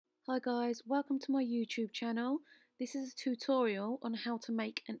Hi guys, welcome to my YouTube channel. This is a tutorial on how to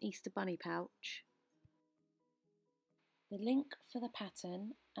make an Easter bunny pouch. The link for the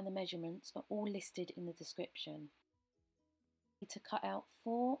pattern and the measurements are all listed in the description. You need to cut out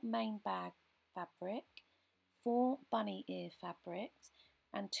 4 main bag fabric, 4 bunny ear fabrics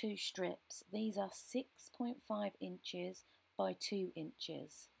and 2 strips. These are 6.5 inches by 2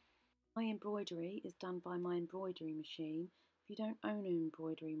 inches. My embroidery is done by my embroidery machine. If you don't own an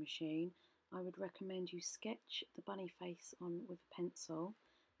embroidery machine, I would recommend you sketch the bunny face on with a pencil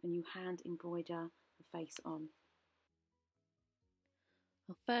and you hand embroider the face on.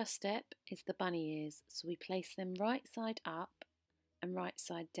 Our first step is the bunny ears, so we place them right side up and right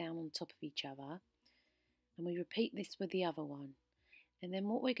side down on top of each other, and we repeat this with the other one. And then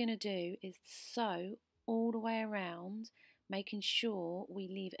what we're going to do is sew all the way around, making sure we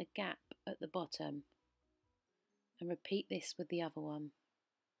leave a gap at the bottom, and repeat this with the other one.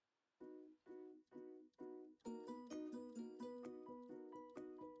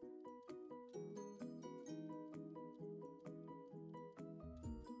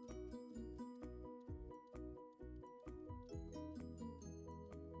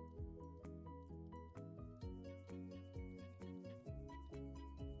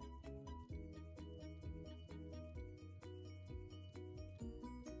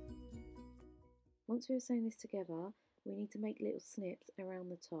 Once we've sewn this together, we need to make little snips around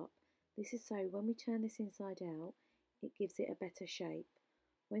the top. This is so when we turn this inside out, it gives it a better shape.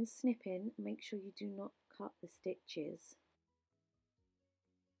 When snipping, make sure you do not cut the stitches.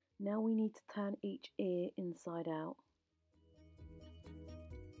 Now we need to turn each ear inside out.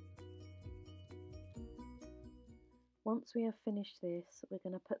 Once we have finished this, we're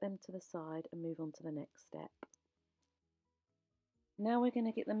going to put them to the side and move on to the next step. Now we're going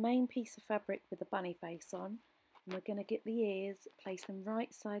to get the main piece of fabric with the bunny face on, and we're going to get the ears, place them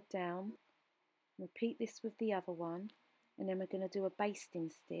right side down, repeat this with the other one, and then we're going to do a basting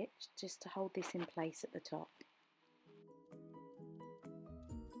stitch just to hold this in place at the top.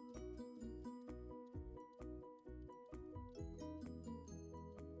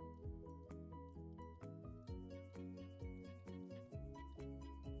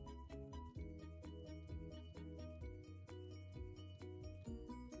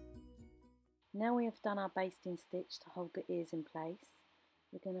 Now we have done our basting stitch to hold the ears in place,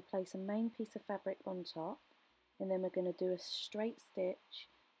 we're going to place a main piece of fabric on top, and then we're going to do a straight stitch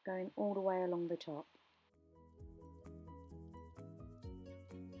going all the way along the top.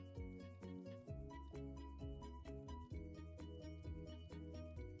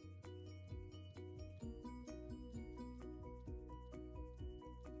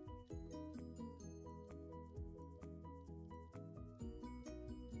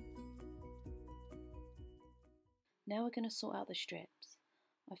 Now we're going to sort out the strips.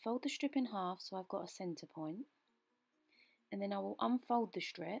 I fold the strip in half so I've got a centre point, and then I will unfold the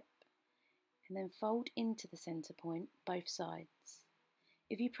strip and then fold into the centre point both sides.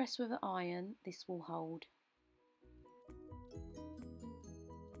 If you press with an iron, this will hold.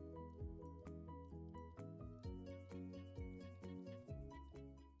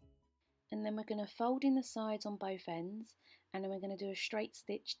 And then we're going to fold in the sides on both ends, and then we're going to do a straight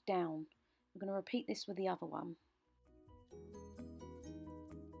stitch down. We're going to repeat this with the other one.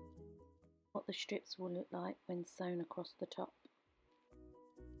 What the strips will look like when sewn across the top.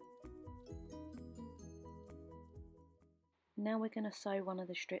 Now we're going to sew one of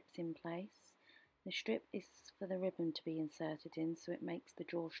the strips in place. The strip is for the ribbon to be inserted in, so it makes the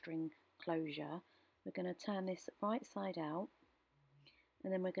drawstring closure. We're going to turn this right side out,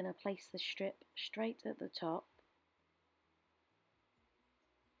 and then we're going to place the strip straight at the top,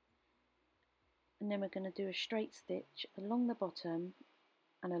 and then we're going to do a straight stitch along the bottom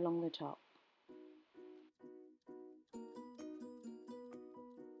and along the top.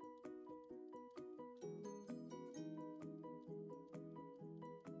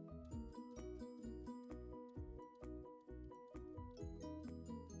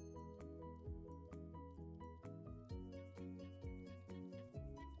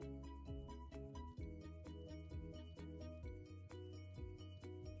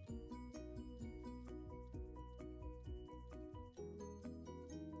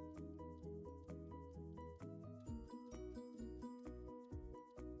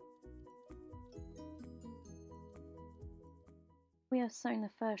 We have sewn the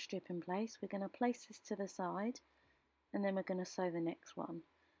first strip in place. We're going to place this to the side, and then we're going to sew the next one.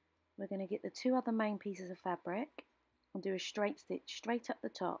 We're going to get the 2 other main pieces of fabric and do a straight stitch straight up the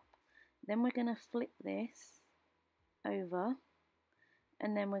top. Then we're going to flip this over,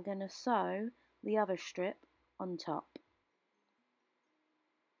 and then we're going to sew the other strip on top.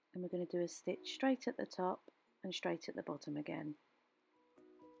 And we're going to do a stitch straight at the top and straight at the bottom again.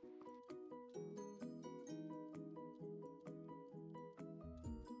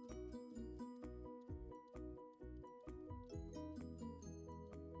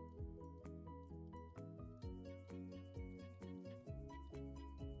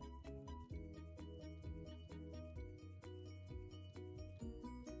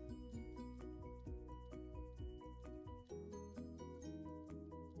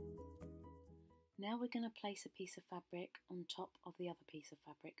 Now we're going to place a piece of fabric on top of the other piece of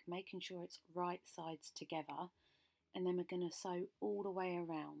fabric, making sure it's right sides together, and then we're going to sew all the way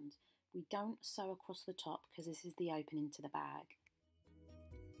around. We don't sew across the top because this is the opening to the bag.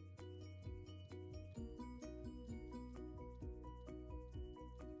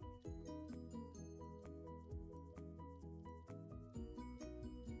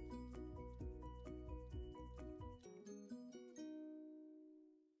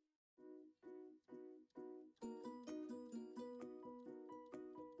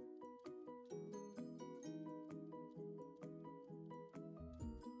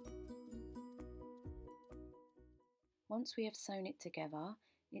 Once we have sewn it together,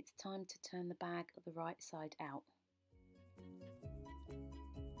 it's time to turn the bag the right side out.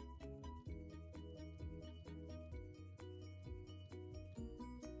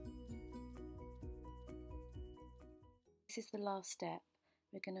 This is the last step.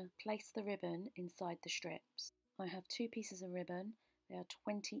 We're going to place the ribbon inside the strips. I have 2 pieces of ribbon. They are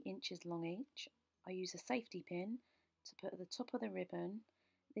 20 inches long each. I use a safety pin to put at the top of the ribbon.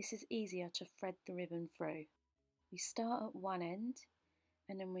 This is easier to thread the ribbon through. We start at one end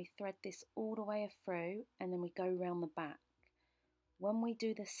and then we thread this all the way through and then we go round the back. When we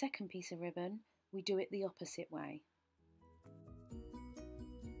do the second piece of ribbon, we do it the opposite way.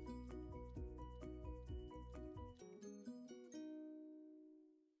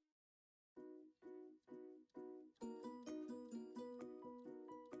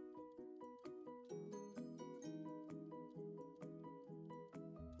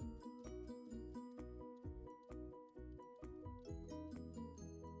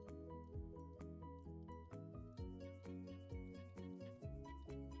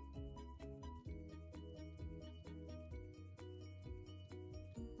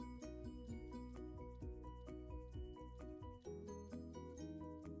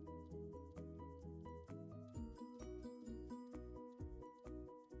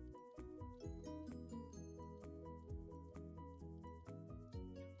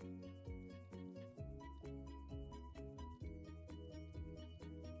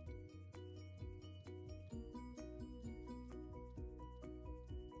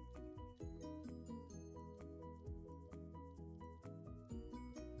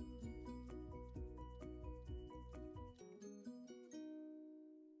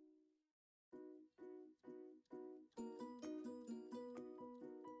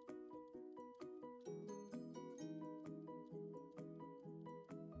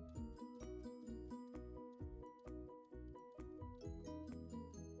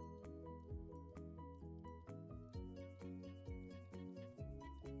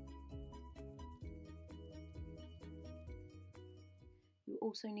 You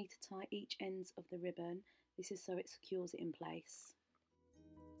also need to tie each ends of the ribbon. This is so it secures it in place.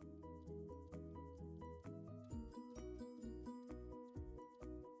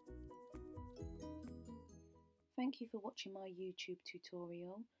 Thank you for watching my YouTube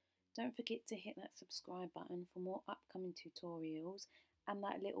tutorial. Don't forget to hit that subscribe button for more upcoming tutorials and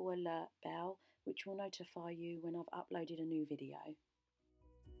that little alert bell which will notify you when I've uploaded a new video.